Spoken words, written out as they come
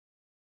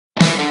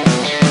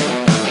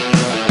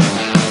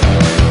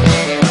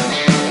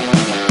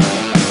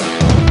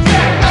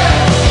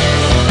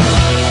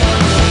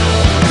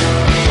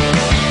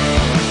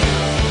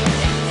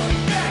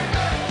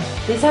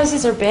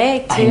these are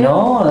big too. I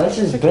know, this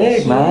is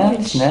big, man.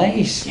 It's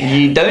nice. Yeah. Are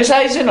you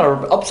downsizing or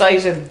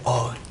upsizing?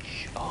 Oh,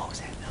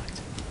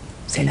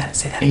 say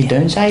that. Are you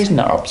downsizing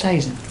or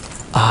upsizing?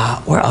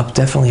 We're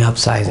definitely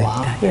upsizing.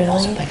 Wow.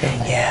 Really?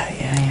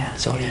 Yeah.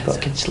 So you got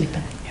kids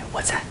sleeping? Yeah,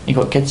 what's that? You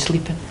got kids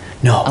sleeping?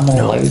 No. I'm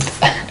all loud.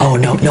 Oh,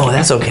 no,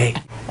 that's okay.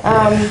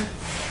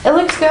 It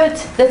looks good.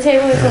 The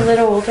table is a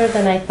little older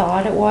than I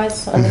thought it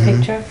was on the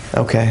picture.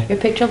 Okay. Your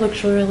picture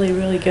looks really,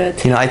 really good.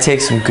 You know, I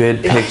take some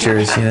good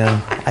pictures, you know.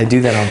 I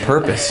do that on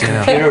purpose, you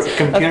know.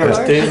 Computers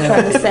doing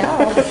trying to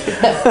sell.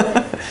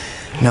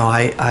 No,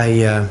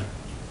 I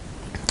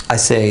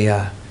say,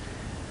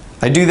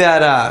 I do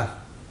that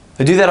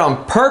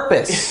on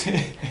purpose.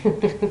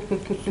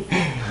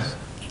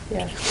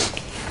 Yeah.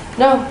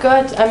 No,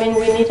 good. I mean,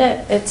 we need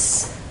it.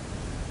 It's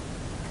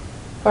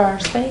for our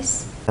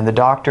space. And the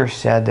doctor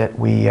said that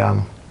we, Oh.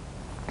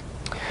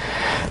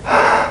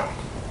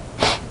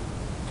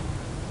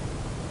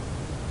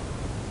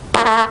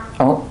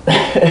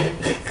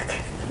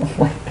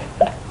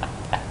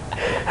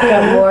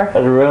 Got more.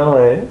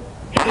 Really?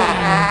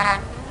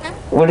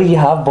 What do you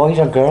have, boys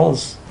or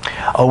girls?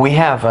 oh, we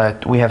have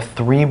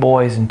 3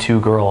 boys and 2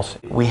 girls.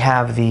 We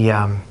have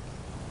the,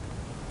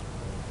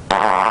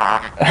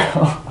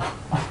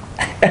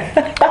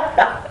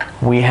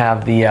 we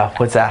have the,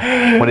 what's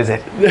that? What is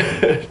it?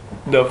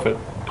 Nothing.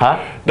 Huh?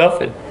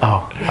 Nothing.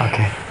 Oh,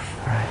 okay.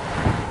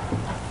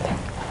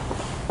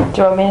 Do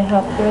you want me to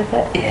help you with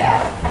it?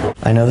 Yeah.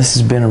 I know this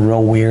has been a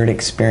real weird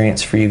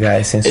experience for you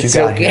guys since you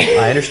got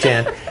here. I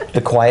understand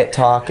the quiet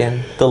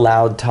talking, the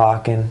loud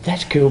talking.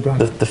 That's cool, bro.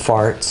 The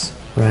farts,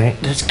 right?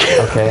 That's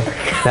cool. Okay.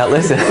 Now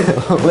listen,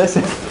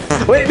 listen.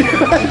 Wait,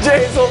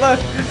 James, hold on.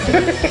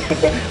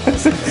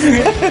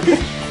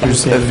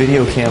 There's a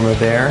video camera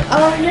there.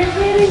 Oh, you're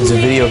kidding There's a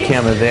video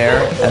camera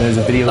there, and there's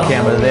a video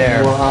camera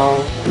there.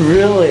 Wow.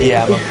 Really?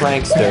 Yeah, I'm a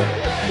prankster.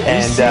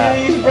 And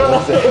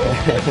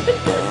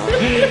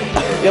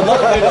you're not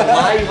doing it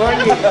live,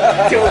 aren't you?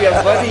 Tell your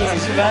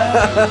buddies,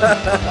 man.